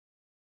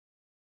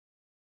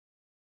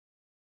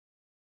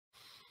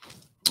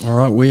All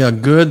right, we are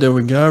good. There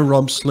we go.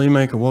 Rob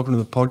Sleamaker, welcome to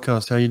the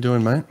podcast. How you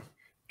doing, mate?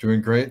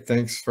 Doing great.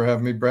 Thanks for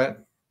having me, Brett.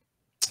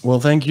 Well,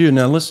 thank you.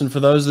 Now, listen, for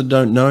those that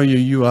don't know you,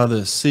 you are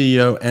the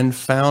CEO and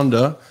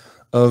founder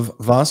of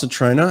Vasa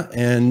Trainer,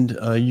 and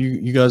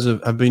you guys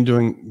have been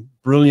doing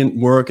brilliant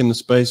work in the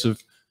space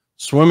of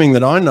swimming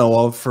that I know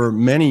of for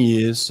many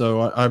years.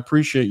 So I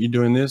appreciate you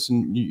doing this,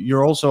 and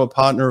you're also a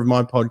partner of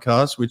my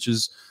podcast, which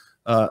is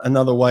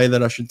another way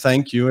that I should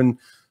thank you.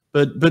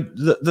 But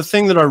the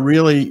thing that I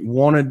really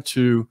wanted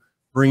to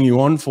bring you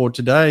on for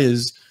today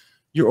is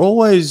you're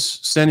always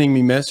sending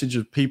me message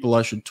of people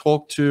I should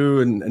talk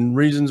to and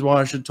reasons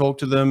why I should talk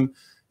to them.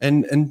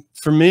 And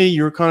for me,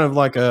 you're kind of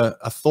like a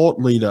thought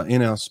leader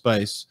in our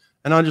space.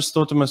 And I just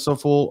thought to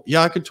myself, well,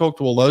 yeah, I could talk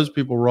to all those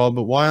people, Rob,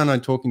 but why aren't I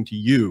talking to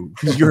you?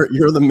 Because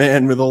you're the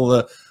man with all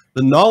the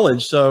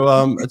knowledge.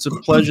 So it's a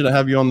pleasure to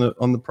have you on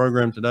the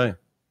program today.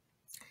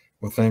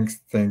 Well, thanks.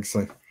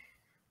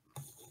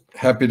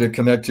 Happy to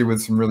connect you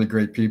with some really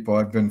great people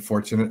I've been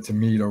fortunate to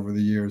meet over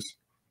the years.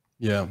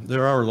 Yeah,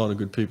 there are a lot of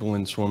good people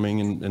in swimming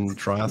and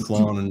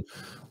triathlon and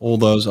all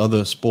those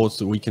other sports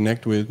that we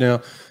connect with.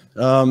 Now,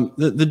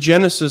 the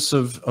genesis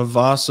of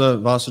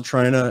Vasa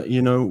Trainer,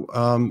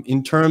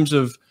 in terms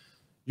of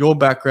your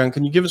background,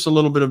 can you give us a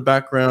little bit of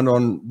background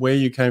on where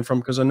you came from?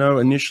 Because I know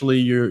initially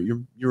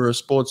you're a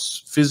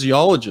sports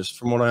physiologist,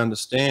 from what I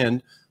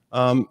understand.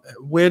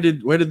 Where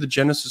did the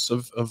genesis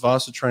of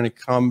Vasa Trainer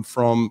come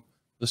from,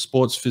 the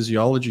sports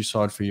physiology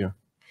side for you?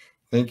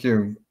 Thank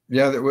you.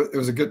 Yeah,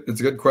 it's a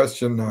good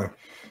question.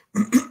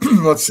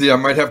 Let's see. I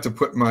might have to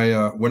put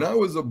my when I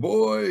was a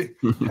boy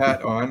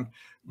hat on,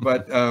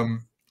 but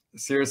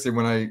seriously,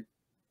 when I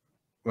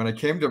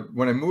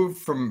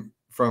moved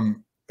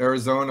from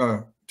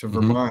Arizona to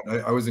Vermont,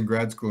 I was in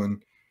grad school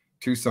in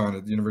Tucson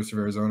at the University of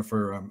Arizona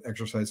for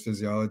exercise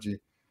physiology,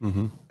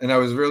 and I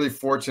was really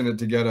fortunate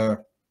to get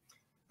a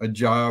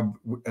job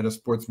at a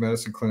sports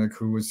medicine clinic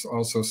who was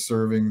also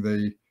serving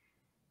the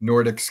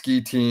Nordic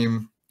ski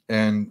team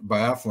and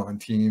biathlon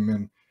team.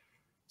 And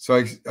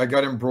so I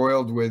got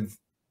embroiled with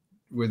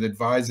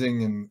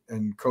advising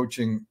and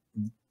coaching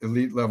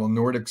elite level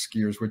Nordic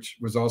skiers, which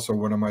was also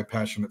one of my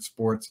passionate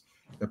sports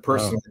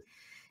personally.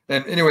 Wow.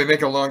 And anyway,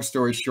 make a long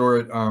story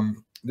short,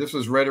 this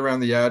was right around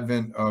the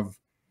advent of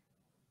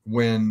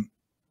when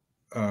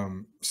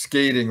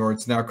skating, or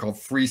it's now called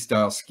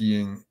freestyle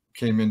skiing,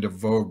 came into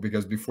vogue,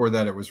 because before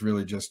that it was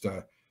really just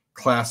a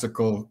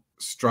classical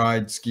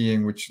stride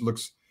skiing, which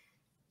looks,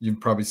 you've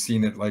probably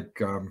seen it,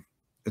 like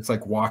it's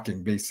like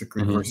walking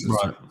basically, versus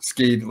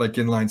skate, like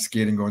inline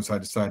skating going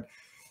side to side.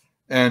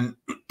 And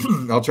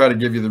I'll try to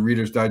give you the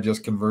Reader's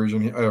Digest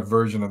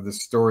version of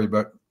this story.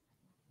 But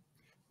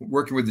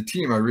working with the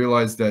team, I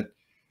realized that,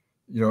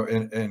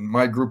 and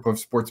my group of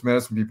sports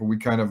medicine people, we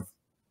kind of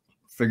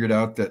figured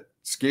out that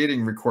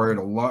skating required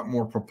a lot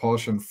more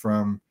propulsion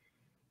from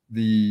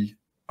the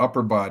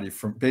upper body,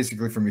 from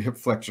your hip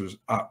flexors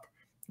up,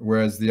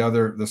 whereas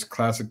this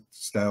classic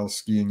style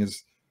skiing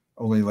is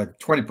only like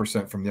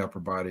 20% from the upper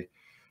body.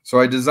 So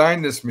I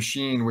designed this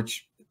machine,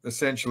 which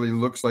essentially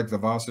looks like the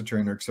Vasa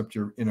Trainer, except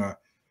you're in a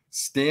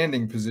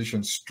standing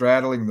position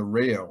straddling the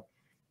rail.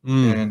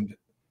 And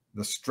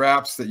the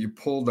straps that you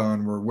pulled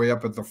on were way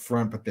up at the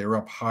front, but they were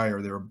up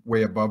higher. They were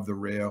way above the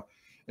rail.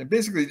 And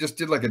basically just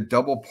did like a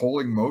double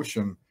pulling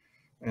motion.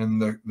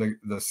 And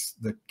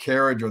the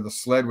carriage or the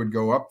sled would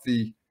go up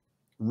the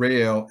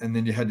rail, and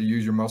then you had to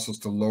use your muscles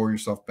to lower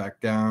yourself back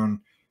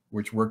down,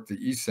 which worked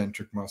the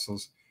eccentric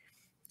muscles.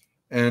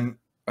 And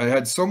I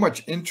had so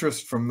much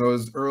interest from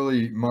those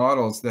early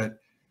models that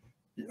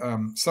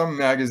some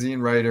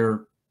magazine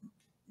writer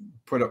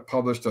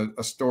published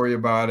a story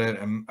about it,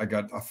 and I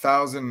got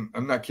 1,000,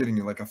 I'm not kidding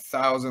you, like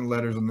 1,000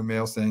 letters in the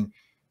mail saying,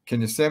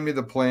 can you send me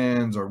the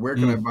plans, or where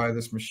can I buy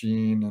this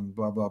machine, and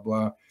blah, blah,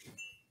 blah.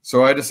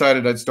 So I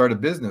decided I'd start a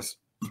business.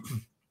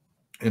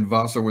 And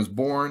Vasa was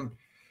born.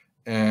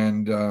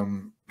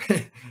 And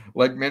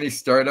like many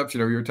startups,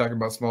 we were talking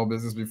about small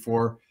business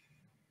before,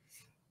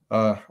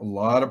 a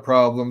lot of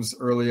problems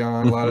early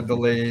on, a lot of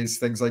delays,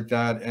 things like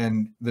that.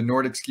 And the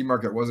Nordic ski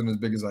market wasn't as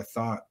big as I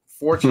thought.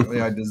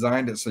 Fortunately, I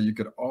designed it so you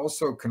could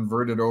also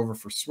convert it over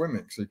for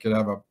swimming. So you could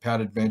have a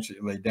padded bench that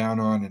you lay down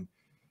on, and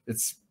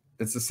it's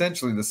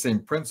essentially the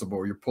same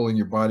principle. You're pulling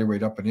your body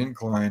weight up an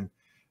incline,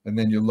 and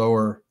then you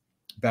lower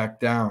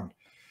back down.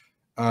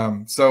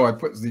 So I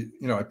put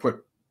I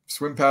put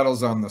swim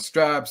paddles on the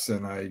straps,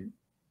 and I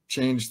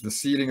changed the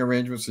seating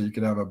arrangement so you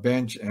could have a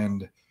bench.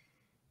 And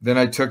then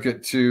I took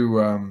it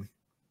to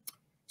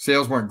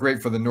sales weren't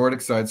great for the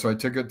Nordic side, so I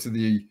took it to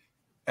the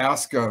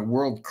ASCA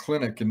World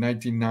Clinic in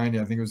 1990.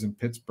 I think it was in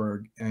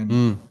Pittsburgh.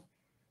 And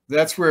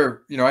that's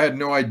where, I had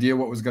no idea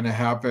what was going to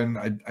happen.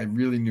 I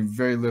really knew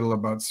very little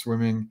about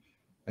swimming.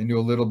 I knew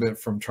a little bit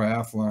from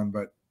triathlon,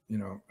 but,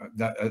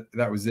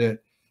 that was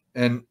it.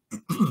 And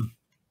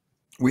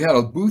we had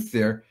a booth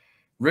there.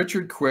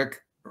 Richard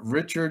Quick,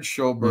 Richard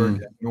Schulberg,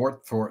 and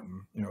North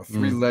Thornton,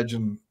 three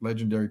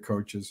legendary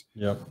coaches,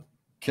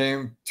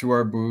 came to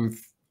our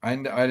booth. I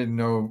didn't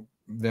know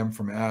them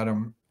from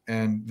Adam,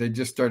 and they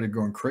just started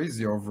going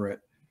crazy over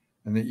it.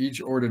 and they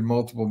each ordered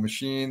multiple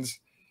machines.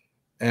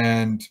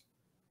 And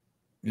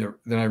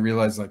then I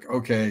realized, like,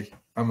 okay,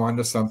 I'm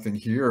onto something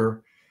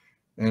here.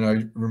 And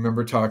I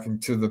remember talking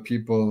to the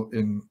people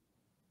in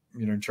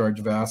charge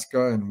of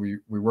ASCA, and we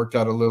worked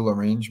out a little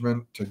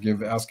arrangement to give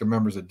ASCA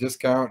members a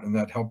discount, and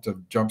that helped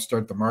to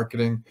jumpstart the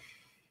marketing.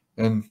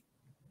 And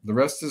the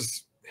rest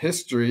is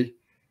history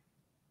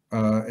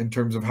in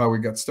terms of how we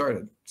got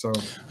started. So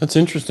that's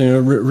interesting.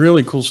 A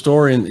really cool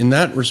story in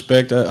that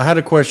respect. I had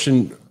a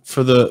question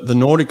for the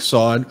Nordic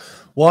side.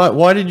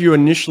 Why did you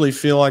initially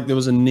feel like there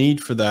was a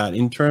need for that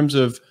in terms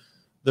of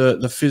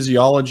the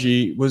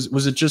physiology?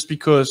 Was it just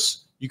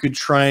because you could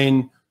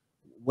train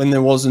when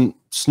there wasn't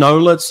snow,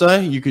 let's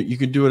say? You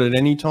could do it at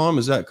any time?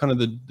 Is that kind of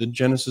the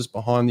genesis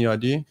behind the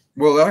idea?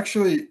 Well,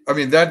 actually, I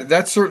mean,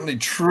 that's certainly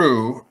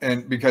true.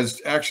 And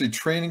because actually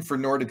training for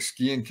Nordic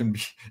skiing can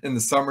be in the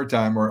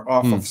summertime or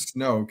off of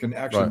snow can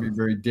actually be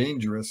very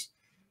dangerous.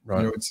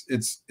 Right.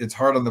 It's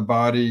hard on the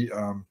body.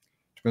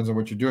 Depends on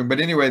what you're doing. But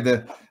anyway,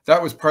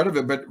 that was part of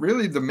it. But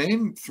really the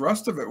main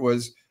thrust of it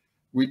was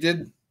we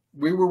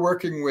were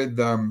working with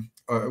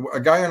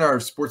a guy on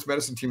our sports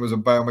medicine team was a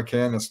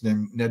biomechanist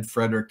named Ned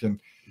Frederick. And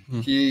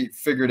he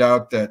figured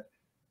out that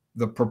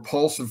the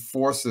propulsive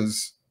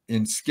forces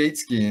in skate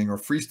skiing or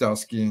freestyle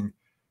skiing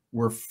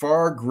were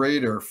far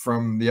greater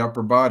from the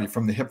upper body,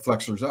 from the hip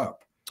flexors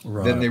up,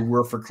 than they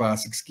were for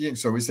classic skiing.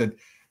 So we said,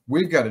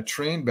 we've got to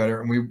train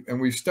better. And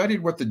we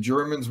studied what the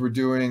Germans were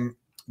doing,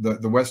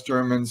 the West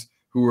Germans,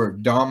 who were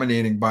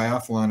dominating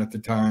biathlon at the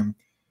time.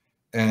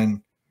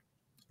 And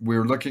we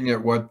were looking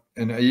at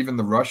and even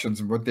the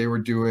Russians and what they were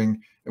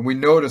doing. And we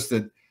noticed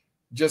that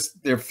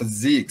just their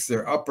physiques,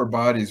 their upper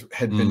bodies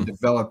had been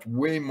developed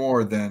way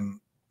more than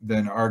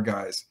our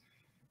guys.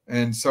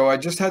 And so I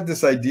just had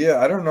this idea.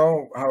 I don't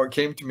know how it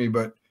came to me,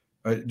 but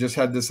I just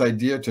had this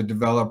idea to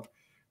develop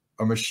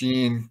a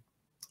machine.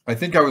 I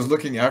think I was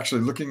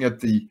actually looking at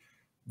the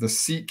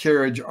seat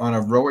carriage on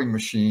a rowing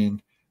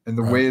machine and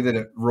the way that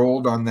it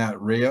rolled on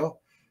that rail.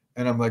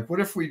 And I'm like, what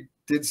if we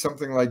did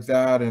something like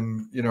that?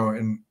 And,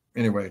 and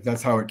anyway,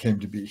 that's how it came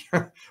to be.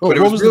 But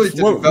it was really to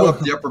develop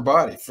the upper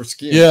body for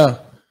skiing. Yeah.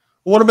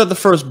 What about the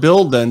first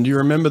build then? Do you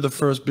remember the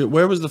first build?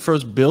 Where was the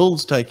first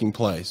builds taking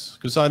place?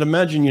 Because I'd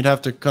imagine you'd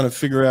have to kind of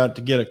figure out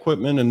to get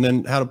equipment and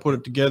then how to put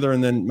it together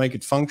and then make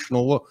it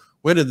functional.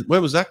 Where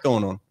was that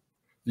going on?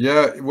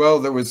 Yeah,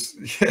 well, I was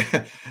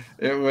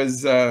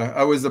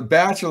a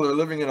bachelor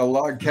living in a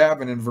log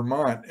cabin in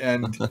Vermont,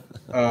 and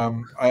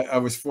I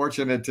was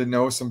fortunate to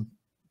know some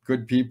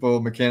good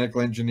people, mechanical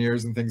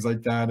engineers and things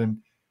like that. And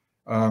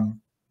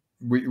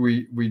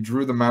we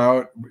drew them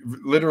out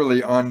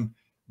literally on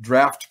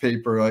draft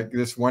paper. Like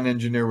this one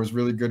engineer was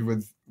really good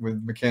with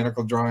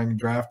mechanical drawing and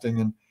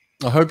drafting. And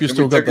I hope you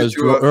still got those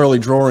early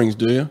drawings,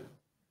 do you?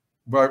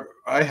 But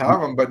I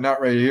have them, but not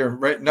right here,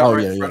 right in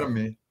front of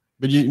me.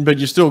 But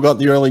you still got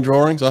the early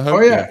drawings, I hope.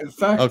 Oh yeah, in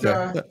fact,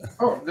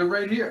 they're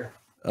right here.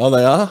 Oh,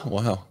 they are?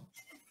 Wow.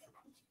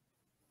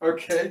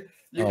 Okay,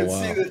 you can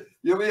see that.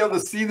 You'll be able to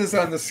see this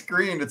on the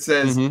screen. It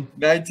says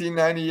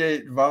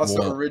 1998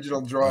 Vasa original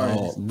drawings.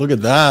 Oh, look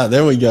at that.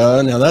 There we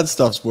go. Now that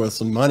stuff's worth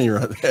some money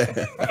right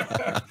there.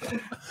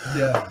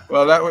 Yeah.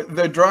 Well, that was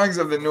the drawings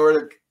of the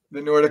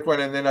Nordic one,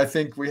 and then I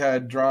think we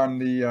had drawn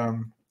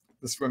the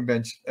swim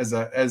bench as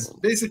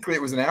basically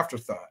it was an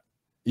afterthought.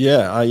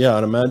 Yeah,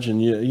 I'd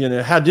imagine.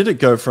 How did it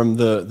go from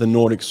the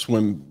Nordic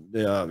swim?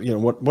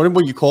 What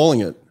were you calling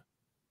it?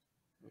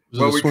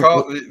 Well, we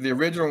called the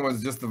original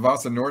was just the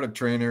Vasa Nordic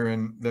Trainer,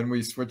 and then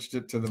we switched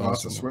it to the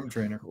Vasa Swim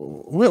Trainer.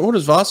 What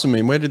does Vasa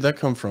mean? Where did that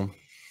come from?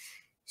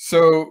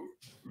 So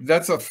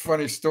that's a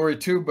funny story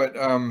too. But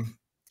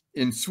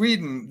in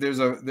Sweden, there's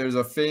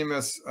a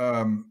famous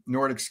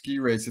Nordic ski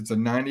race. It's a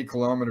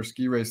 90-kilometer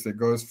ski race that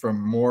goes from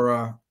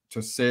Mora to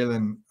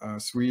Sälen,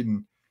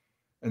 Sweden,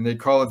 and they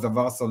call it the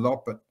Vasa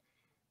Loppet,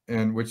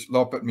 and which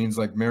Loppet means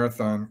like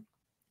marathon.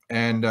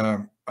 And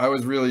I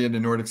was really into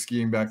Nordic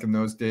skiing back in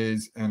those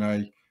days, and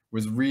I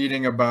was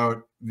reading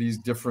about these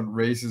different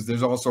races.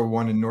 There's also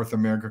one in North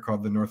America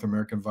called the North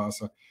American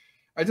Vasa.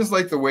 I just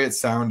liked the way it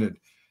sounded.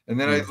 And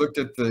then I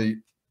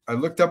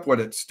looked up what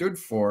it stood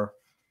for.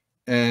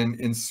 And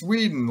in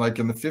Sweden, like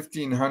in the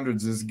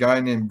 1500s, this guy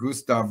named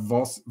Gustav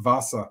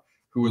Vasa,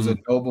 who was a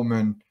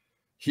nobleman,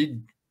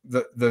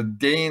 the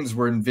Danes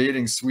were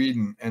invading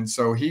Sweden. And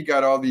so he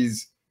got all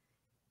these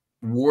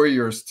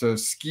warriors to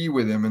ski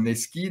with him, and they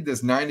skied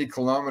this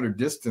 90-kilometer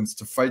distance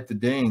to fight the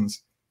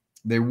Danes.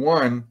 They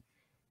won,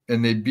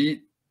 and they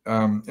beat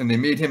and they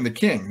made him the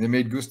king. They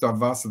made Gustav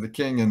Vasa the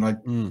king,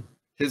 and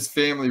his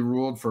family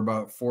ruled for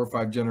about 4 or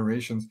 5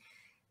 generations.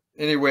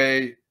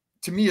 Anyway,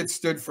 to me, it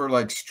stood for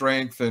like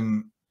strength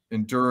and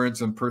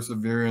endurance and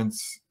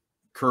perseverance,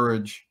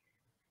 courage.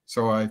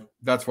 So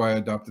that's why I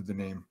adopted the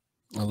name.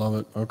 I love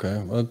it.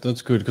 Okay, well,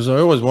 that's good, because I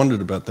always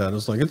wondered about that.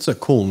 It's like, it's a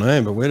cool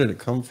name, but where did it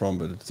come from?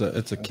 But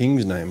it's a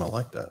king's name. I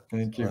like that.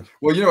 Thank you.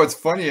 Well, it's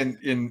funny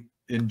in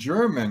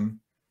German,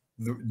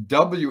 the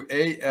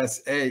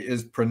W-A-S-A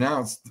is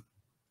pronounced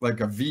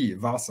like a V,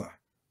 Vasa.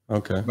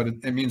 Okay. But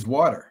it means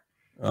water.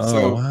 Oh,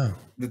 so wow.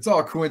 It's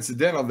all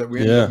coincidental that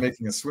we ended up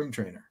making a swim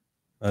trainer.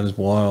 That is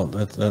wild.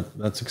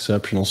 That's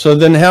exceptional. So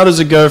then how does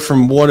it go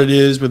from what it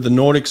is with the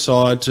Nordic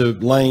side to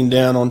laying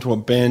down onto a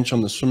bench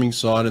on the swimming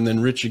side, and then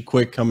Richard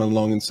Quick coming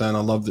along and saying, I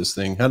love this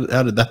thing? How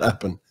did that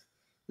happen?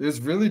 It was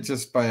really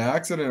just by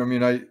accident. I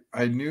mean,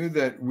 I knew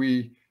that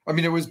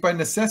it was by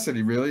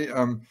necessity, really.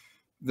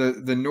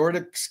 The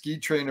Nordic ski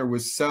trainer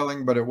was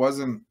selling, but it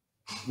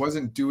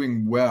wasn't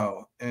doing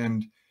well.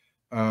 And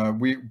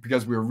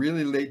because we were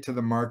really late to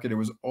the market, it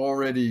was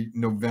already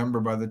November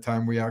by the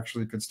time we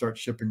actually could start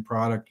shipping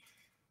product.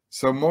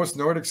 So most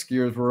Nordic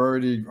skiers were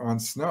already on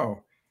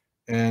snow.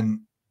 And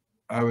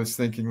I was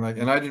thinking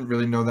and I didn't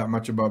really know that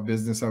much about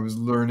business. I was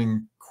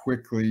learning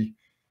quickly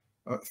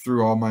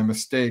through all my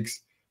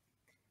mistakes.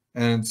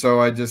 And so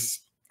I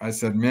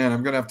said, man,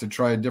 I'm going to have to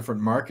try a different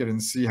market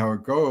and see how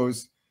it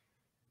goes.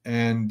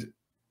 And,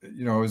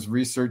 I was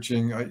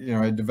researching,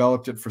 I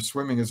developed it for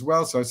swimming as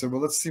well. So I said,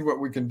 well, let's see what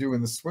we can do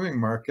in the swimming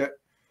market.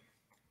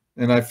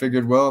 And I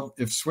figured, well,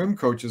 if swim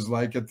coaches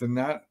like it, then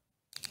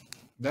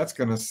that's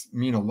going to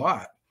mean a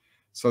lot.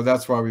 So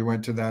that's why we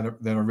went to that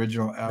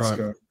original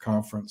ASCA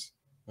conference.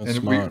 That's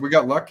and we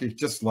got lucky,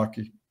 just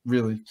lucky,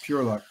 really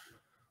pure luck.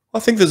 I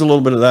think there's a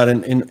little bit of that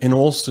in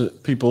all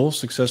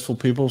successful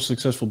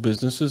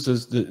businesses.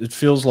 It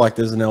feels like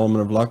there's an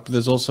element of luck, but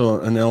there's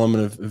also an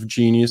element of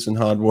genius and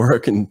hard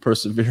work and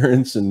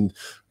perseverance and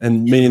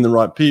meeting the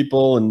right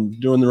people and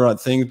doing the right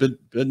things, but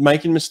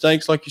making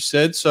mistakes, like you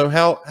said. So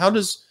how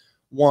does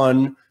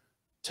one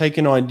take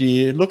an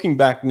idea, looking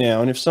back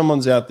now, and if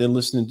someone's out there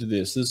listening to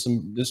this, there's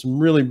some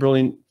really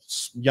brilliant,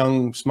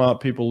 young, smart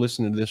people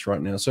listening to this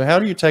right now. So how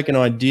do you take an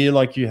idea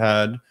like you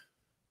had,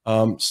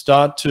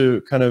 start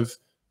to kind of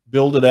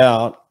build it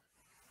out,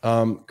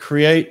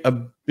 create a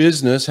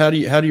business? How do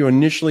you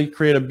initially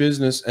create a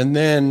business, and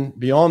then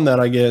beyond that,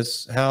 I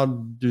guess, how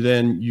do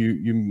then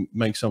you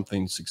make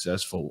something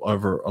successful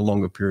over a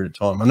longer period of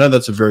time? I know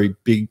that's a very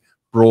big,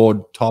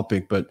 broad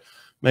topic, but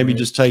maybe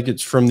just take it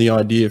from the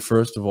idea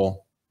first of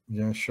all.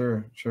 Yeah,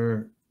 sure.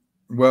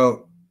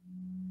 Well,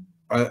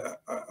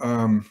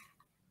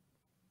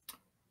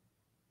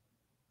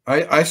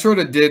 I sort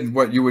of did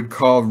what you would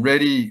call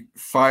ready,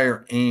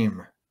 fire,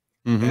 aim.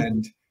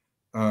 And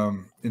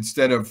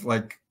instead of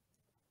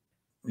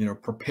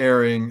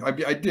preparing,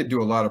 I did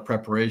do a lot of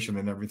preparation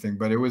and everything,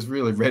 but it was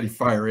really ready,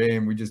 fire,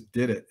 aim. We just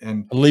did it.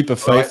 And a leap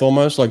of faith,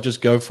 almost like just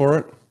go for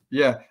it.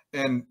 Yeah.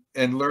 And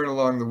learn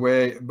along the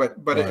way. But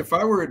right. If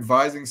I were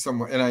advising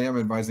someone, and I am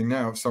advising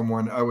now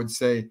someone, I would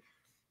say,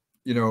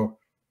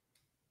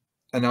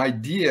 an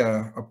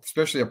idea,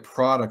 especially a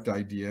product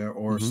idea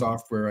or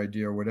software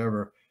idea or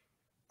whatever,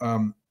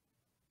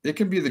 it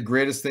can be the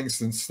greatest thing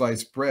since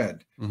sliced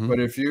bread. But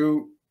if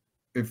you're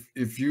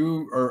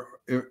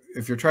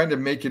trying to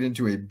make it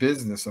into a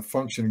business, a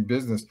functioning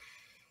business,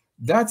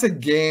 that's a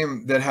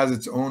game that has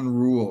its own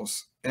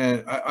rules.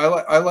 And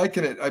I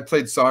liken it. I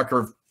played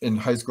soccer in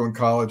high school and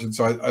college, and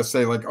so I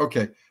say,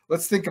 okay,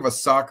 let's think of a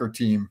soccer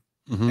team,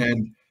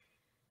 and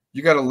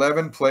you got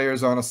 11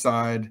 players on a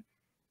side,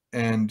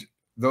 and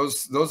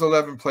those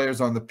 11 players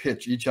on the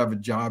pitch each have a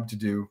job to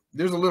do.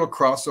 There's a little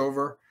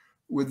crossover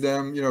with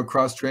them,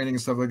 cross training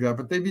and stuff like that,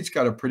 but they've each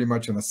got pretty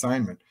much an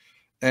assignment.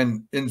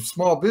 And in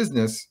small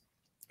business,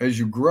 as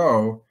you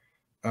grow,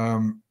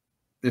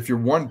 if you're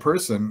one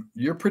person,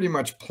 you're pretty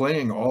much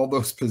playing all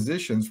those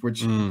positions,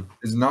 which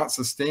is not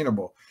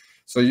sustainable.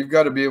 So you've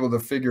got to be able to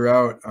figure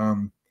out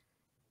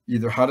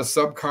either how to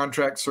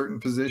subcontract certain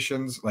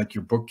positions, like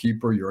your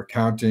bookkeeper, your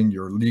accounting,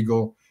 your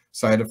legal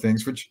side of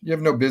things, which you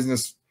have no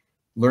business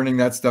learning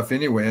that stuff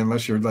anyway,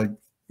 unless you're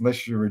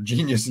a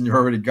genius and you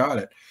already got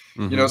it.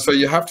 So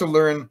you have to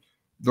learn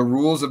the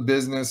rules of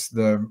business,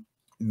 the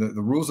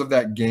rules of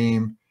that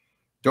game.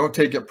 Don't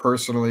take it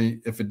personally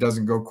if it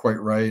doesn't go quite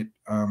right.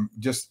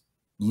 Just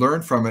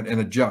learn from it and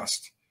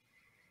adjust.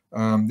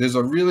 There's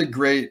a really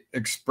great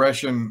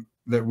expression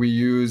that we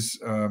use,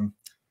 and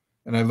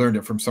I learned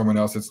it from someone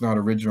else. It's not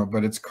original,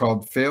 but it's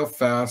called fail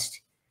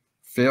fast,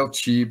 fail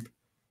cheap,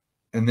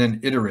 and then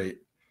iterate.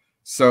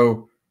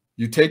 So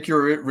you take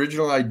your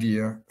original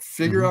idea,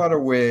 figure out a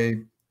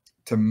way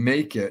to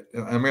make it.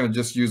 I'm going to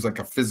just use like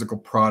a physical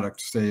product,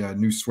 say a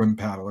new swim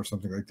paddle or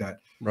something like that.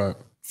 Right.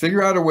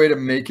 Figure out a way to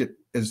make it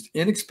as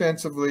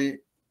inexpensively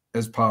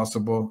as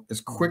possible,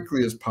 as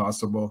quickly as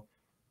possible.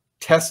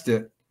 Test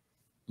it,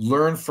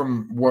 learn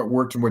from what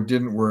worked and what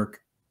didn't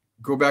work.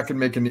 Go back and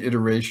make an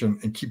iteration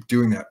and keep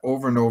doing that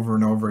over and over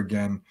and over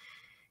again.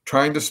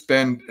 Trying to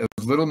spend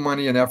as little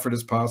money and effort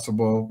as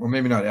possible, or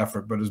maybe not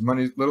effort, but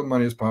little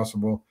money as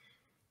possible.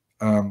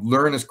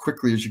 Learn as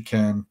quickly as you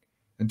can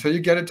until you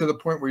get it to the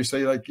point where you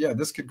say, yeah,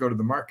 this could go to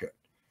the market.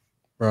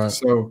 Right.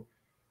 So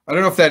I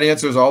don't know if that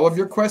answers all of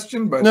your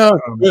question, but no,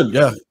 good.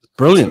 Yeah.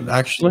 Brilliant,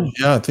 actually.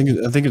 Yeah, I think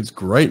it's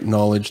great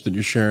knowledge that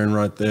you're sharing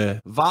right there.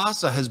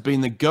 Vasa has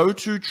been the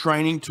go-to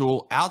training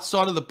tool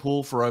outside of the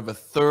pool for over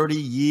 30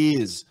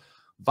 years.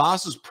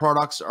 Vasa's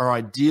products are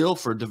ideal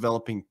for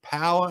developing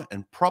power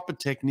and proper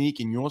technique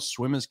in your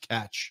swimmer's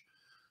catch.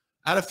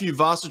 Add a few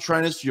Vasa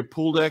trainers to your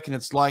pool deck, and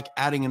it's like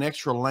adding an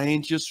extra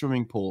lane to your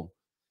swimming pool.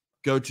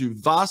 Go to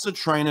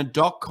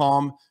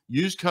vasatrainer.com,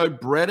 use code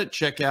BREAD at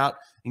checkout,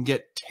 and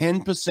get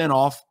 10%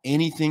 off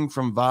anything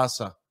from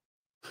Vasa.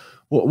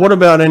 What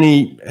about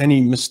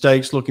any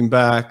mistakes looking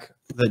back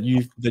that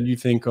you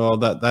think, oh,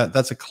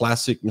 that's a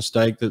classic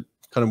mistake that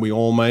kind of we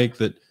all make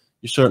that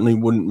you certainly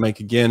wouldn't make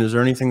again? Is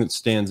there anything that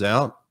stands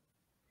out?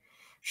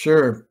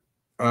 Sure.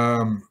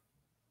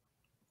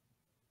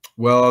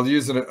 Well, I'll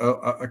use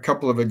a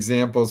couple of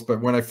examples, but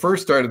when I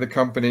first started the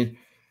company,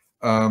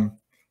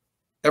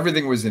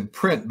 everything was in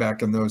print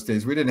back in those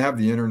days. We didn't have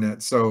the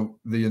internet. So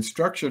the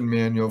instruction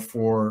manual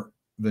for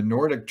the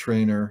Nordic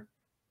trainer,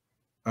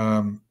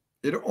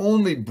 it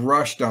only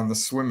brushed on the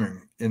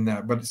swimming in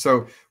that. But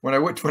so when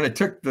I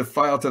took the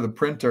file to the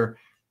printer,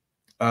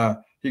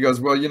 he goes,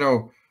 well, you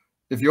know,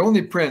 if you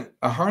only print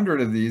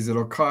 100 of these,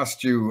 it'll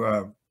cost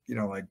you, you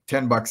know, like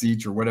 $10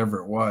 each or whatever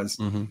it was.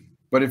 Mm-hmm.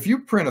 But if you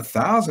print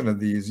 1,000 of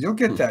these, you'll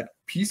get that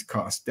piece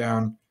cost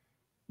down,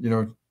 you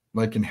know,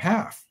 like in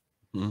half.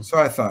 Mm-hmm. So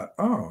I thought,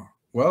 oh,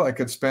 well, I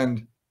could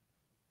spend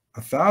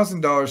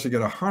 $1,000 to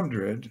get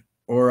 100,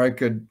 or I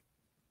could,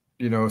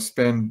 you know,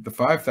 spend the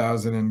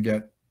 5,000 and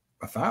get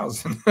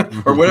 1,000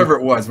 or whatever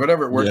it was,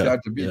 whatever it worked out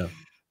to be. Yeah.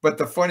 But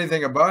the funny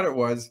thing about it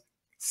was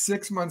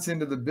 6 months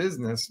into the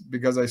business,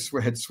 because I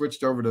had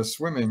switched over to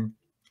swimming,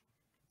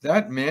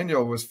 that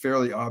manual was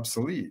fairly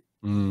obsolete.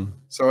 Mm.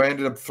 So I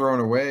ended up throwing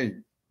away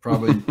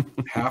probably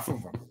half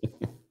of them.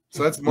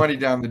 So that's money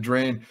down the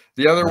drain.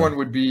 The other one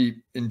would be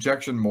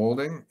injection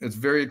molding. It's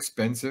very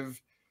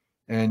expensive,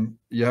 and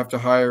we have to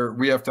hire,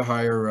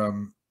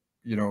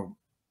 you know,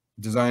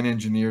 design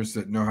engineers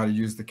that know how to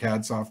use the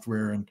CAD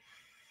software and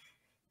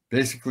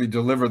basically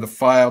deliver the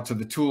file to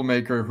the tool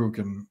maker who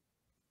can,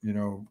 you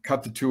know,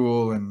 cut the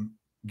tool and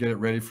get it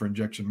ready for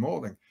injection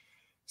molding.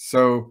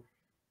 So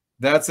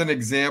that's an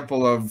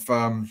example of,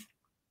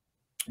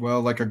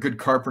 well, like a good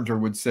carpenter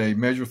would say,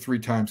 measure 3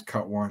 times,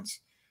 cut once.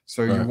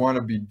 So you want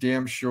to be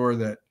damn sure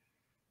that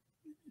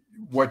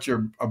what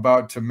you're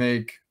about to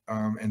make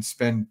and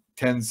spend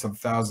tens of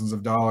thousands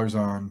of dollars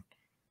on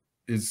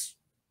is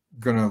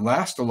going to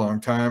last a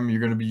long time. You're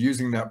going to be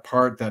using that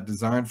part, that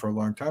design for a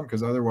long time,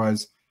 because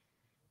otherwise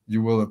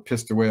you will have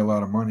pissed away a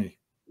lot of money.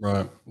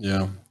 Right.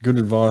 Yeah. Good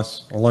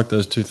advice. I like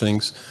those two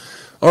things.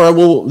 All right.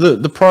 Well,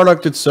 the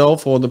product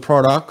itself, or the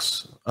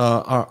products,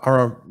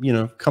 are you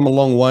know, come a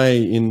long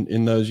way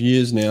in those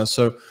years now.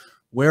 So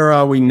where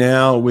are we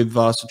now with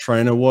Vasa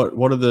Trainer?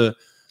 What are the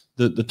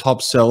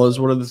top sellers?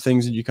 What are the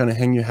things that you kind of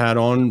hang your hat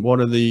on? What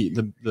are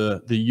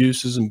the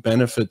uses and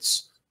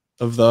benefits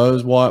of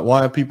those?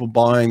 Why are people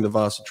buying the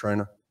Vasa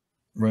Trainer?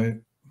 Right.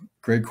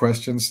 Great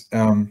questions.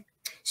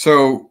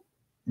 So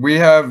we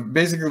have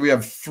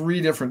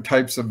 3 different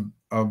types of,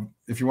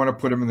 if you want to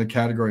put them in the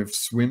category of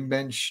swim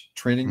bench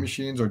training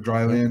machines or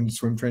dry land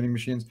swim training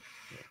machines.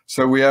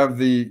 So we have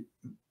the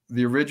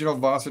original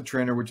Vasa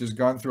Trainer, which has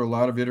gone through a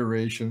lot of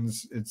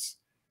iterations. It's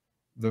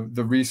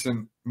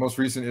the most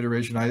recent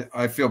iteration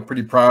I feel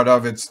pretty proud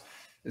of. It's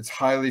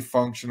highly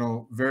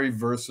functional, very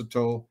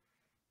versatile,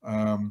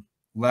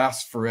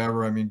 lasts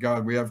forever. I mean,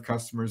 God, we have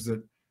customers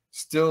that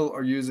still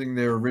are using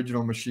their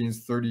original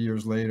machines 30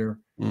 years later.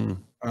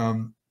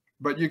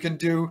 But you can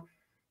do,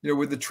 you know,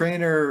 with the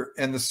trainer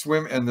and the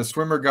swim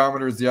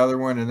ergometer is the other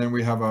one, and then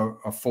we have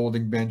a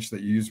folding bench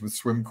that you use with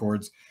swim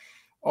cords.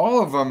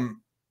 All of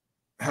them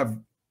have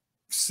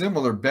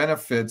similar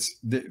benefits,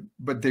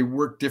 but they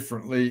work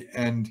differently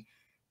and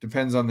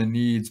depends on the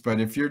needs. But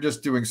if you're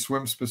just doing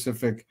swim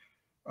specific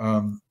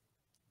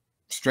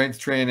strength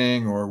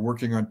training or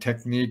working on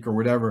technique or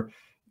whatever,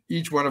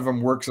 each one of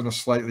them works in a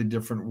slightly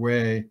different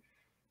way,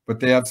 but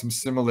they have some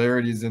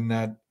similarities in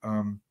that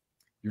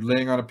you're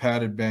laying on a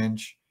padded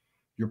bench,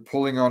 you're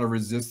pulling on a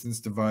resistance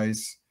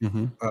device,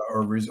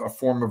 or a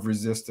form of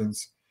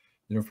resistance.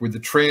 You know, with the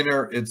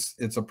trainer, it's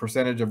a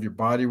percentage of your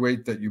body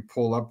weight that you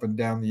pull up and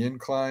down the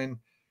incline.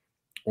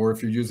 Or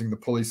if you're using the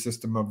pulley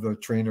system of the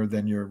trainer,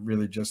 then you're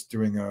really just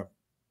doing a,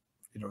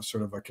 you know,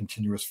 sort of a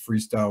continuous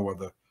freestyle where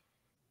the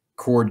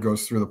cord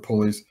goes through the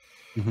pulleys.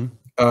 And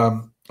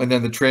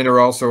then the trainer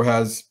also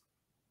has,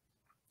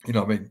 you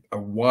know, a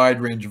wide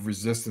range of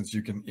resistance.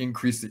 You can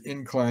increase the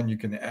incline. You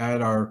can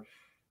add our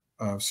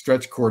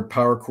stretch cord,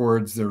 power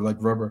cords. They're like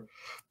rubber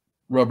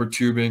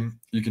tubing.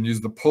 You can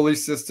use the pulley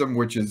system,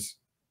 which is,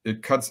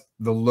 it cuts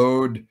the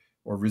load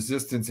or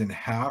resistance in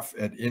half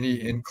at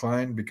any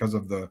incline because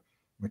of the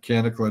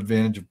mechanical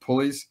advantage of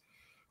pulleys.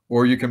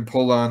 Or you can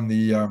pull on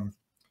the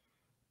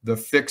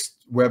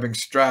fixed webbing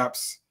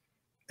straps,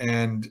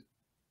 and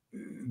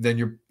then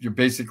you're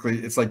basically,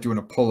 it's like doing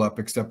a pull-up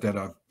except at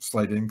a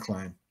slight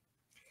incline.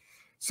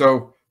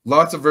 So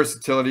lots of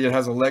versatility. It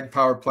has a leg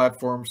power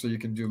platform, so you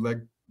can do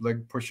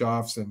leg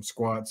push-offs and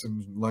squats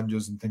and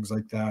lunges and things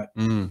like that.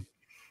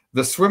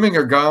 The swimming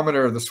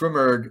ergometer, the swim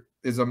erg,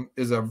 is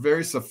a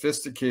very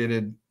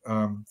sophisticated,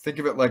 think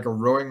of it like a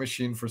rowing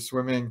machine for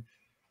swimming.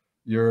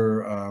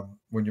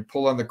 When you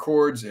pull on the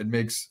cords, it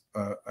makes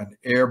an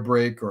air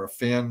brake or a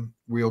fan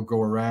wheel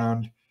go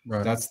around.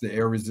 That's the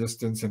air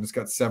resistance, and it's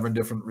got 7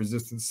 different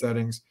resistance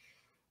settings.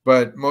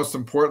 But most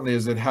importantly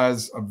is it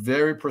has a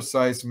very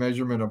precise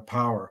measurement of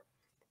power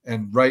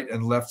and right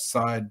and left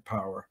side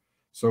power.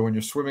 So when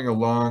you're swimming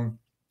along,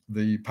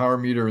 the power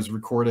meter is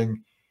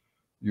recording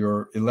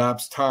your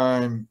elapsed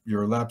time,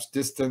 your elapsed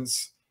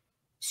distance,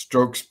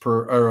 strokes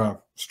per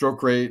or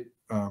stroke rate,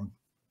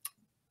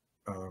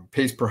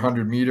 pace per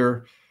 100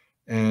 meter,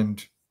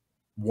 and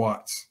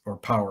watts or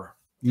power.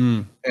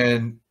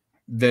 And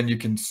then you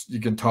can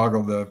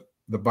toggle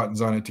the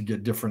buttons on it to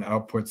get different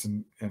outputs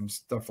and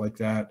stuff like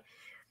that.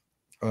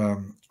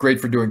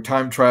 Great for doing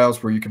time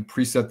trials where you can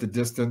preset the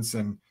distance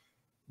and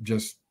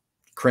just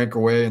crank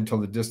away until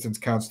the distance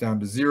counts down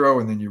to 0,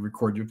 and then you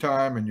record your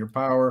time and your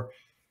power,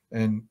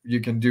 and you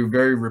can do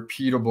very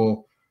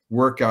repeatable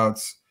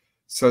workouts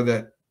so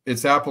that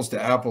it's apples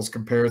to apples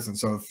comparison.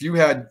 So if you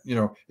had,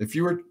 if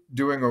you were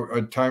doing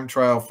a time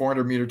trial,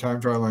 400-meter time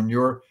trial on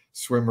your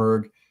swim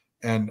erg,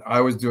 and I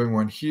was doing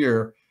one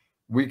here,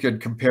 we could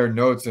compare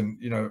notes, and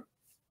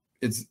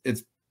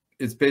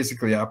it's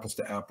basically apples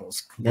to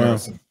apples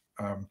comparison.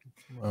 Wow.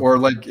 Or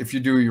like if you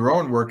do your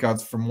own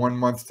workouts from 1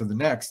 month to the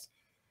next,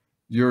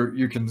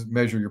 you can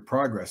measure your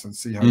progress and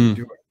see how you're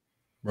doing.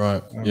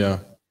 Right. Yeah.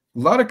 A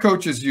lot of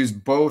coaches use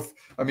both.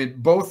 I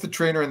mean, both the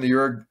trainer and the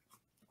erg.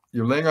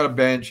 You're laying on a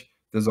bench.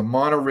 There's a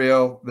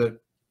monorail that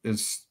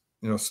is,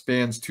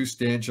 spans 2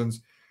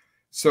 stanchions.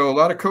 So a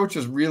lot of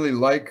coaches really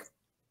like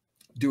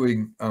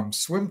doing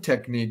swim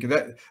technique.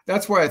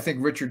 That's why I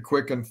think Richard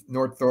Quick and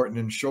North Thornton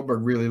and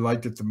Schulberg really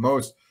liked it the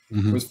most,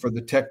 was for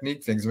the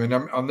technique things. I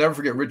mean, I'll never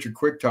forget Richard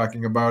Quick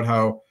talking about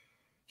how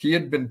he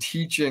had been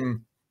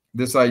teaching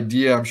this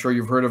idea, I'm sure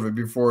you've heard of it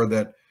before,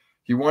 that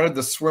he wanted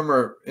the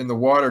swimmer in the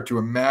water to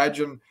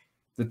imagine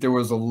that there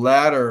was a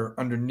ladder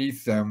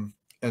underneath them,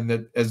 and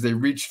that as they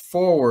reached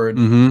forward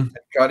and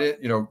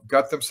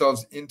got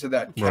themselves into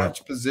that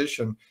catch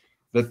position,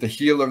 that the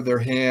heel of their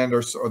hand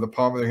or the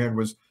palm of their hand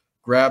was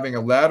grabbing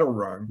a ladder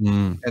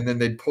rung, and then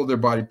they'd pull their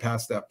body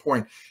past that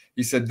point.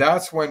 He said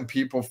that's when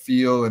people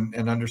feel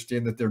and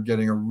understand that they're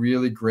getting a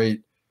really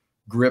great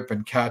grip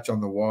and catch on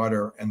the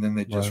water, and then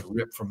they just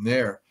rip from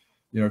there,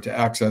 to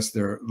access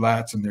their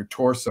lats and their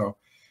torso.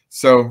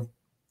 So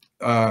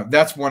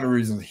that's one of the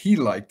reasons he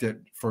liked it,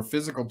 for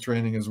physical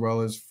training as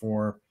well as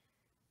for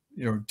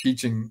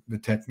teaching the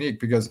technique,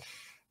 because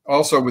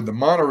also with the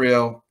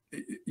monorail,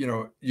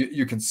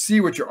 you can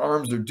see what your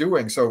arms are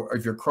doing. So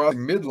if you're crossing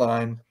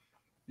midline,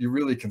 you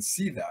really can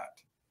see that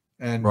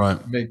and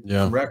make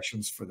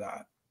corrections for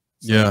that.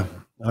 So, yeah,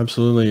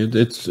 absolutely.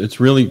 It's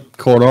really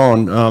caught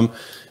on.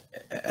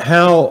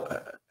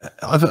 How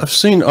I've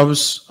seen, I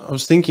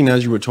was thinking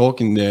as you were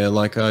talking there,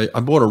 like I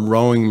bought a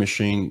rowing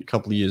machine a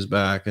couple of years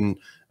back, and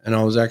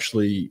I was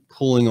actually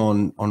pulling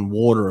on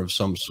water of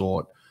some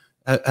sort.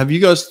 Have you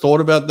guys thought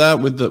about that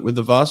with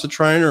the Vasa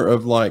Trainer,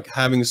 of like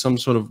having some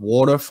sort of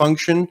water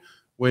function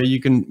where you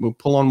can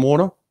pull on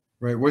water?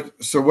 Right.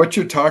 So what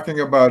you're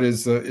talking about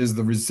is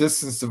the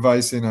resistance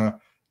device in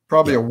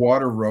probably a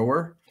water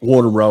rower.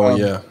 Water rower,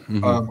 yeah.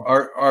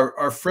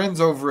 Our friends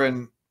over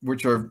in,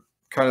 which are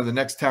kind of the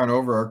next town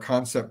over, are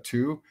Concept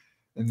 2,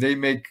 and they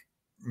make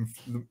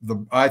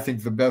I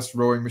think the best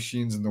rowing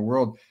machines in the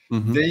world.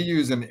 They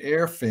use an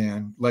air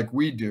fan like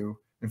we do.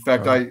 In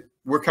fact,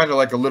 we're kind of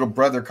like a little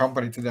brother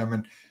company to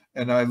them,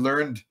 and I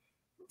learned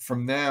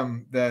from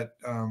them that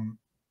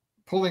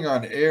pulling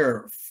on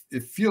air,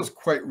 it feels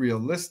quite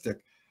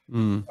realistic.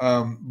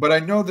 But I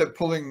know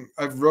that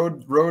I've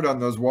rowed on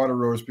those water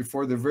rowers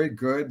before. They're very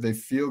good. They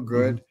feel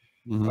good.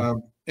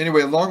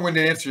 Anyway,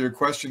 long-winded answer to your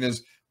question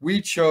is, we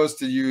chose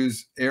to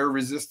use air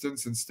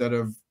resistance instead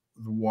of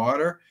the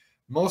water,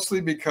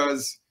 mostly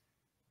because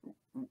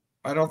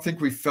I don't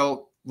think we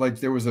felt like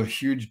there was a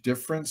huge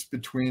difference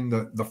between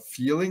the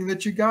feeling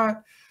that you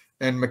got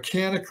and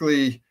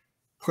mechanically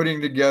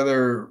putting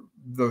together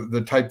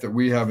the type that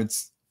we have.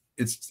 It's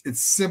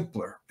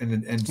simpler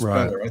and it's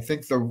better. I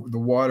think the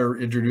water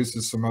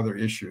introduces some other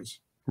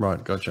issues.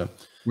 Right, gotcha.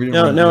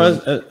 Now,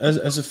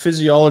 as a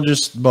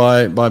physiologist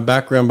by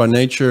background, by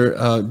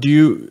nature, do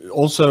you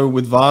also,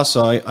 with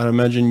Vasa, I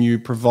imagine you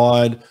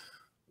provide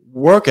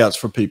workouts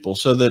for people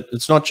so that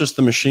it's not just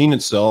the machine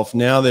itself.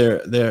 Now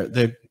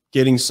they're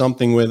getting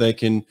something where they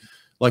can,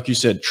 like you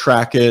said,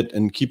 track it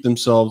and keep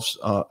themselves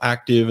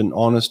active and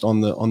honest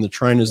on the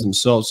trainers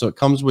themselves. So it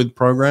comes with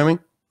programming.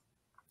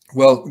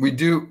 Well, we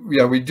do.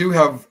 Yeah, we do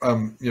have,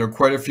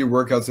 quite a few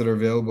workouts that are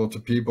available to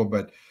people.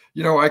 But,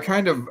 I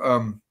kind of,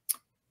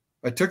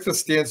 I took the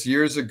stance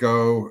years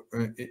ago,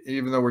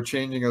 even though we're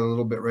changing it a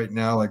little bit right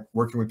now, like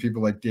working with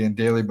people like Dan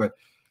Daly, but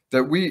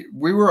that we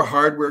were a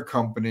hardware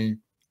company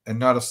and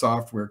not a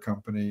software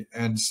company.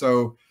 And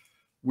so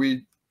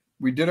we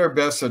did our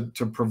best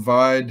to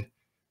provide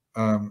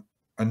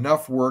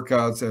enough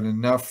workouts and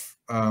enough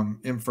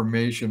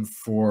information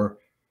for,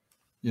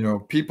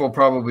 people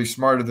probably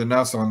smarter than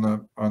us on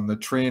the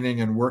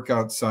training and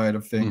workout side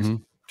of things,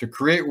 to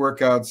create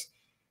workouts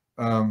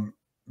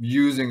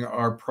using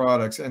our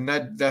products. And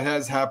that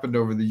has happened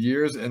over the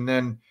years. And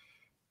then,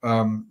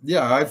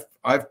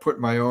 I've put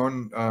my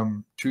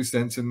own 2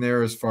 cents in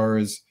there as far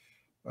as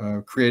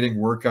creating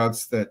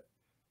workouts that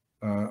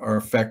are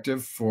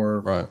effective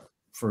for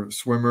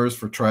swimmers,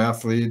 for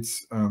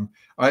triathletes.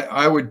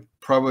 I would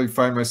probably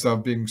find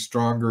myself being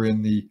stronger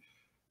in the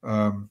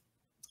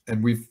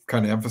and we've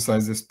kind of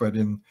emphasized this, but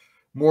in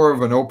more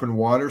of an open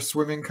water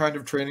swimming kind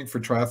of training for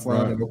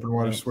triathlon and open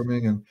water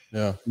swimming, and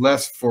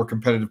less for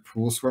competitive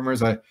pool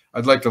swimmers.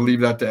 I'd like to leave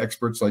that to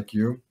experts like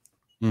you.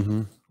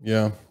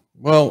 Yeah.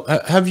 Well,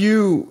 have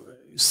you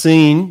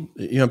seen,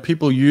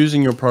 people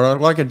using your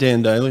product, like a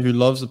Dan Daly who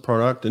loves the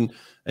product and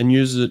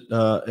uses it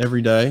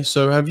every day?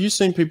 So have you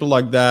seen people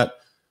like that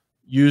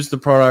use the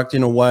product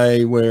in a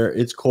way where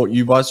it's caught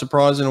you by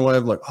surprise, in a way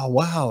of like, oh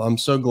wow, I'm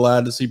so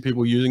glad to see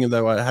people using it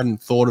that way, I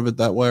hadn't thought of it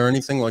that way, or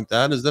anything like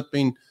that? Has there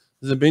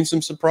been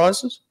some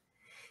surprises?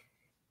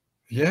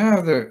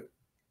 Yeah,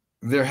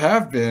 there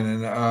have been,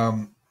 and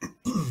I'm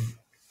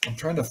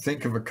trying to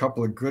think of a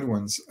couple of good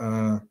ones.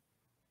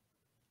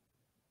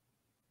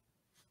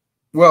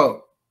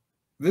 Well,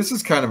 this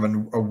is kind of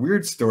a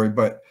weird story,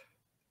 but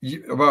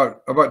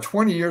about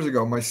 20 years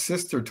ago, my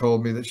sister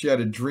told me that she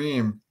had a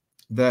dream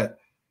that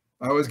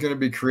I was going to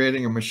be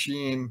creating a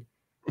machine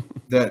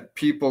that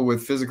people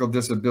with physical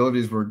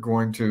disabilities were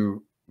going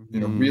to,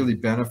 really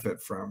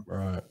benefit from.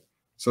 Right.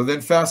 So then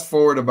fast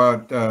forward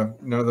about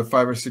another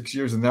 5 or 6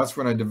 years, and that's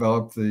when I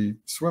developed the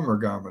swim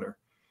ergometer.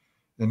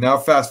 And now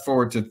fast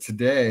forward to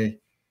today,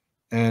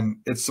 and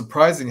it's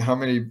surprising how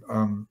many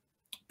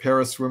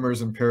para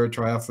swimmers and para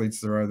triathletes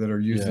there are that are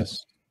using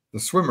the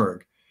swim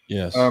erg.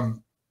 Yes.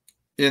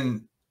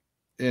 In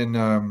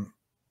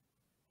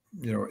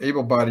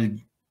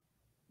able-bodied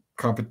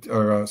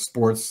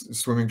sports,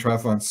 swimming,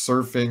 triathlon,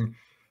 surfing,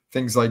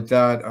 things like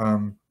that.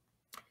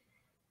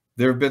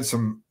 There have been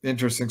some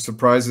interesting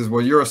surprises.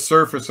 Well, you're a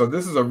surfer, so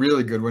this is a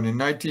really good one. In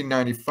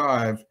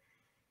 1995,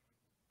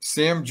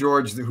 Sam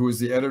George, who was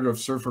the editor of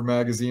Surfer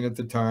magazine at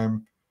the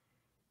time,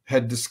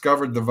 had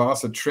discovered the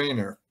Vasa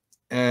Trainer,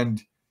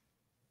 and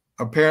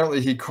apparently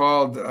he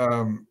called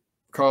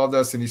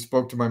us, and he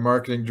spoke to my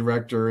marketing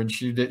director, and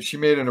she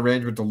made an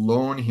arrangement to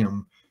loan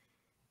him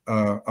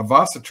a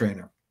Vasa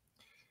Trainer.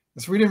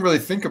 And so we didn't really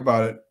think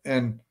about it.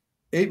 And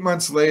 8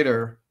 months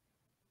later,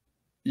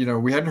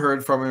 we hadn't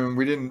heard from him.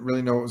 We didn't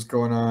really know what was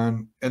going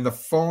on. And the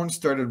phone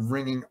started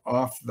ringing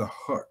off the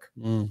hook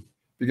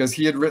because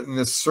he had written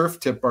this surf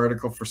tip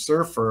article for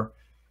Surfer.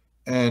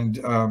 And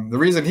the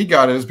reason he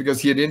got it is because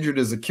he had injured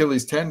his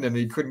Achilles tendon. And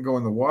he couldn't go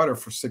in the water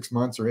for 6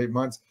 months or 8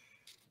 months.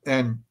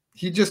 And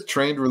he just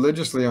trained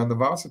religiously on the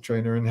Vasa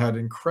Trainer and had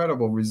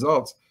incredible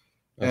results.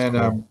 That's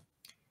cool.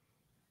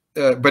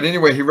 But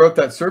anyway, he wrote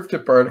that surf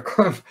tip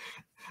article.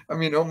 I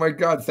mean, oh my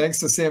God, thanks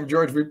to Sam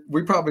George,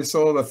 we probably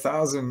sold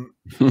 1,000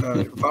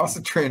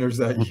 Vasa Trainers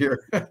that year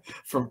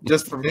from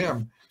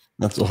him.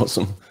 That's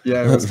awesome.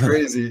 Yeah, it was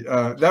crazy.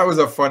 That was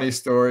a funny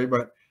story,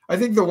 but I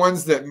think the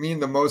ones that mean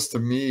the most to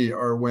me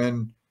are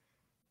when,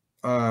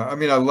 I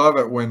love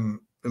it when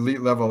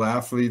elite level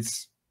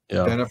athletes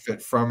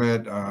benefit from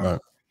it. Right.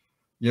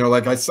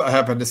 Like I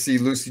happened to see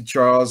Lucy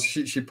Charles.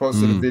 She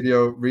posted a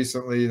video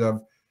recently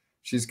of,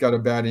 she's got a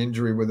bad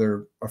injury with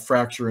a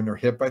fracture in her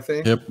hip, I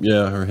think. Hip,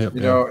 yeah, her hip.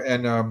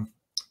 And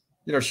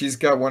she's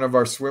got one of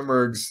our swim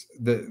ergs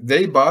that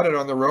they bought it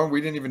on their own. We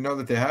didn't even know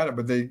that they had it,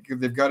 but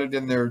they've got it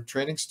in their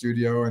training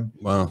studio, and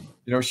wow,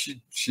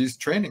 she's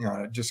training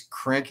on it, just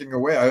cranking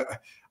away.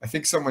 I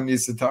think someone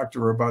needs to talk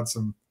to her about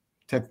some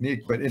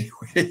technique, but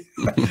anyway,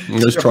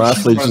 those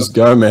triathletes just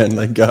go, man.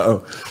 They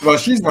go. Well,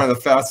 she's one of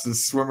the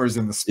fastest swimmers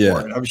in the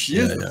sport. Yeah. I mean, she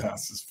is the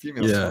fastest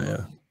female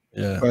swimmer.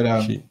 Yeah.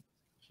 But she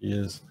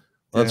is.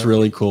 That's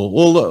really cool.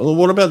 Well, look,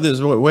 what about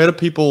this? Where do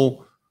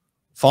people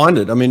find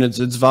it? I mean, it's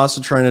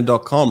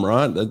vasatrainer.com,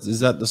 right? Is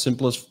that the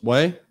simplest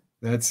way?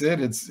 That's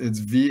it. It's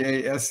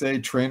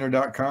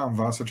vasatrainer.com,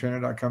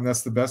 vasatrainer.com.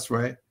 That's the best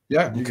way.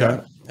 Yeah. You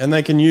got it. And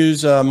they can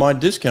use my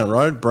discount,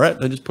 right?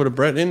 Brett, they just put a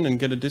Brett in and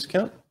get a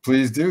discount?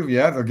 Please do.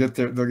 Yeah, they'll get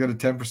a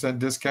 10%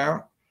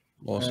 discount.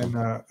 Awesome.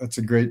 And that's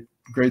a great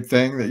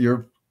thing that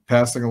you're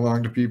passing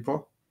along to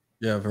people.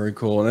 Yeah, very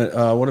cool.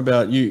 And what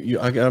about you?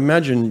 I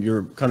imagine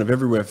you're kind of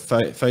everywhere,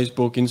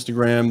 Facebook,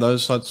 Instagram,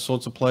 those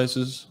sorts of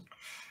places.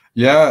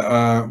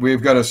 Yeah,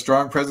 we've got a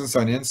strong presence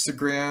on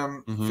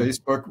Instagram,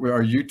 Facebook.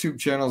 Our YouTube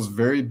channel is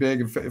very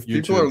big. If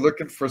people are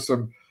looking for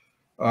some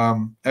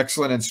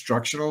excellent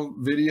instructional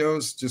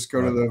videos, just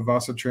go to the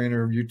Vasa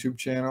Trainer YouTube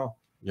channel.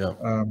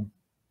 Yeah.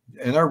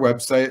 And our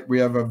website, we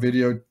have a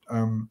video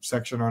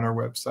section on our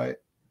website.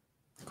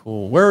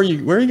 Cool. Where are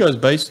you guys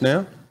based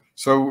now?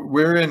 So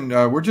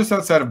we're just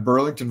outside of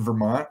Burlington,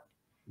 Vermont,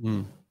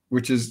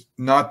 which is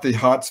not the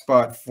hot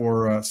spot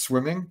for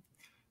swimming.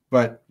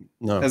 But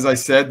as I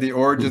said, the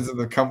origins of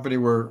the company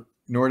were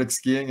Nordic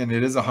skiing, and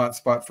it is a hot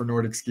spot for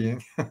Nordic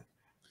skiing. Do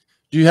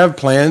you have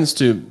plans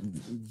to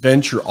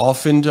venture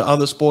off into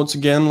other sports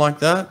again like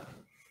that?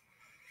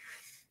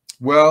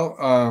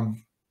 Well,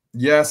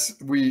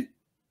 yes,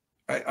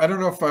 I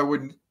don't know if I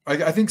would.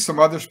 I think some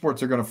other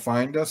sports are going to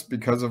find us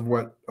because of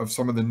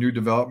some of the new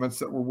developments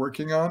that we're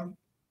working on.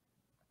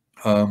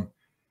 And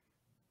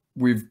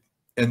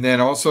then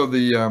also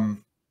the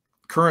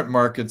current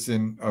markets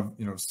of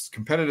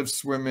competitive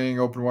swimming,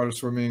 open water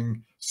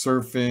swimming,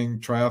 surfing,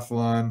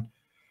 triathlon,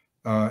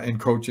 and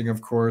coaching,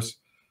 of course.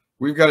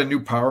 We've got a new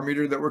power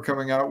meter that we're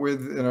coming out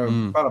with in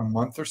about a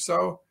month or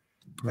so,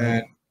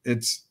 and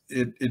it's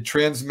it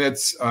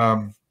transmits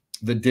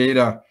the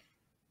data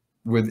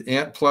with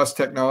Ant Plus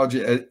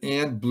technology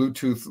and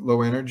Bluetooth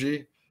low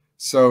energy.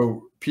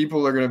 So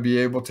people are going to be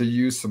able to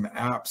use some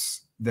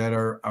apps that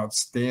are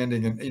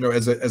outstanding. And, you know,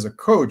 as a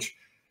coach,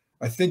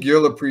 I think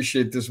you'll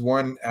appreciate this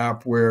one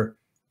app where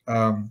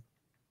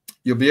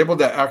you'll be able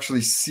to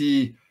actually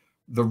see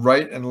the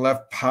right and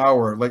left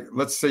power. Like,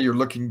 let's say you're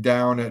looking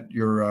down at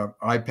your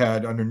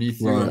iPad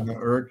underneath you on the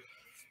earth,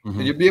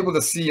 and you'll be able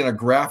to see in a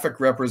graphic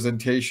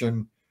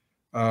representation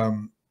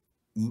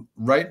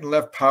right and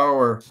left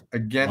power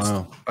against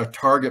a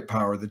target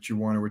power that you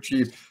want to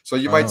achieve. So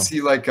you might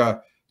see like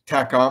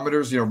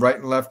tachometers, you know, right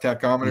and left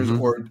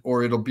tachometers,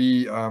 or it'll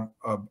be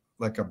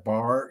like a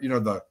bar, you know,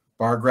 the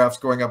bar graphs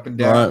going up and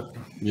down.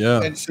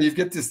 And so you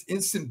get this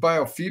instant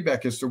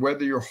biofeedback as to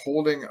whether you're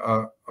holding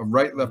a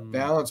right-left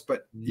balance,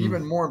 but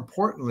even more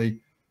importantly,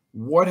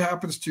 what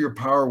happens to your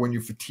power when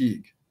you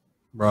fatigue?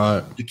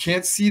 You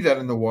can't see that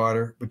in the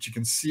water, but you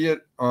can see it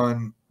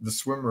on the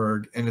swim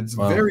erg, and it's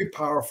very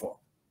powerful.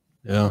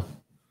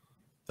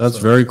 That's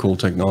very cool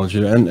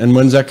technology. And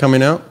when's that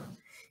coming out?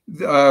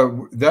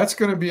 That's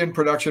going to be in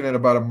production in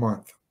about a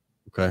month.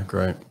 Okay,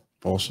 great.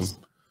 Awesome.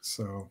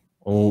 So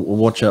we'll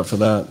watch out for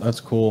that.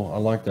 That's cool. I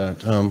like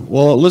that.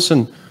 Well,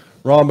 listen,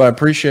 Rob, I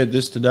appreciate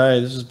this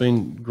today. This has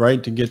been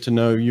great to get to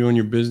know you and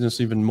your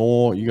business even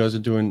more. You guys are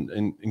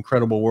doing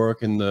incredible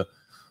work in the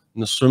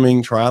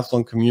swimming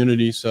triathlon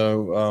community.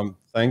 So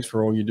thanks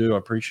for all you do. I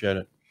appreciate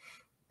it.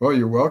 Well,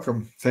 you're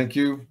welcome. Thank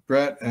you,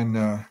 Brett. And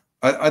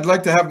I'd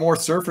like to have more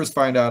surfers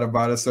find out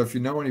about us. So if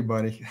you know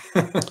anybody.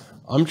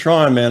 I'm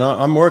trying, man.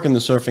 I'm working the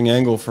surfing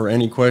angle for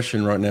Any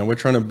Question right now. We're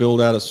trying to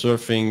build out a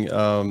surfing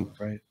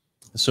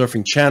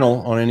surfing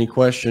channel on Any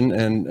Question,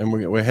 and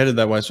we're headed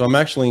that way. So I'm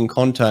actually in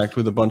contact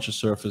with a bunch of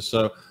surfers.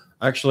 So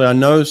actually, I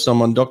know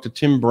someone, Dr.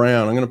 Tim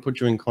Brown. I'm going to put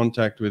you in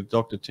contact with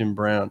Dr. Tim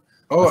Brown.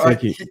 Oh,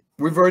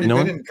 we've already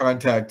been in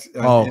contact.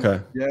 Oh, okay.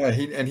 Yeah,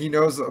 he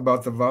knows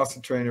about the Vasa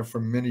Trainer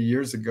from many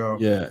years ago.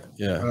 Yeah.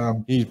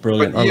 He's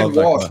brilliant. But Ian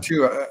Walsh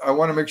too. I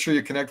want to make sure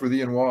you connect with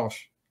Ian Walsh.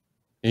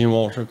 Ian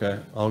Walsh. Okay,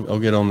 I'll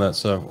get on that.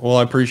 So, well,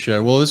 I appreciate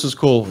it. Well, this is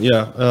cool.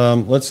 Yeah,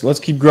 let's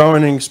keep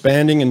growing and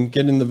expanding and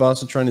getting the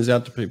Vasa trainers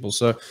out to people.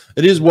 So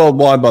it is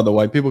worldwide, by the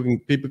way. People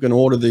can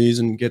order these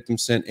and get them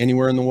sent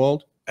anywhere in the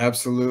world.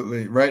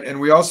 Absolutely right. And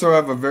we also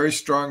have a very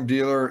strong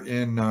dealer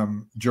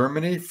in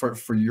Germany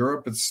for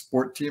Europe. It's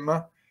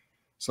Sportthema.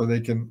 So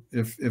they can,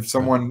 if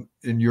someone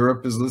in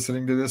Europe is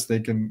listening to this, they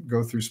can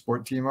go through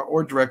Sportthema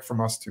or direct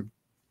from us too.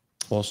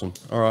 Awesome.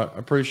 All right. I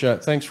appreciate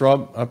it. Thanks,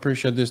 Rob. I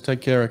appreciate this.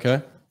 Take care.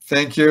 Okay.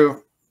 Thank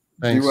you.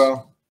 Thanks. Be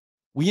well.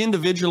 We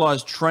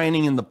individualize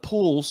training in the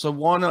pool, so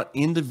why not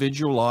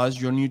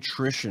individualize your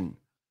nutrition?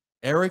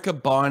 Erica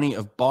Beine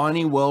of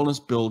Beine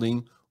Wellness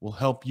Building will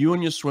help you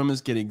and your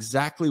swimmers get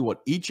exactly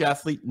what each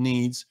athlete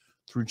needs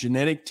through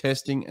genetic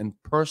testing and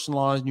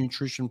personalized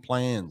nutrition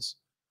plans.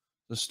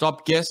 So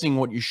stop guessing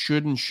what you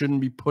should and shouldn't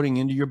be putting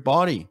into your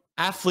body.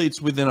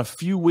 Athletes within a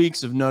few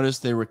weeks have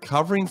noticed they're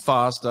recovering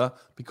faster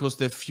because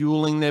they're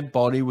fueling their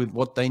body with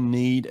what they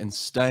need and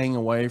staying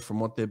away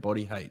from what their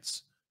body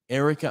hates.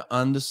 Erica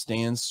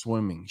understands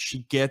swimming.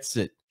 She gets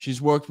it.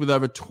 She's worked with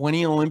over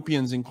 20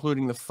 Olympians,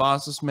 including the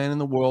fastest man in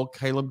the world,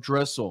 Caleb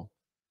Dressel.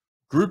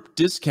 Group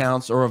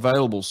discounts are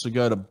available, so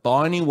go to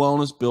Beine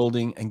Wellness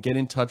Building and get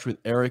in touch with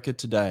Erica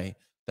today.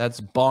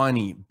 That's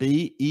Beine,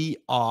 B-E-I-N-E,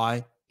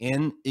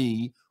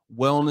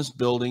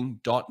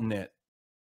 wellnessbuilding.net.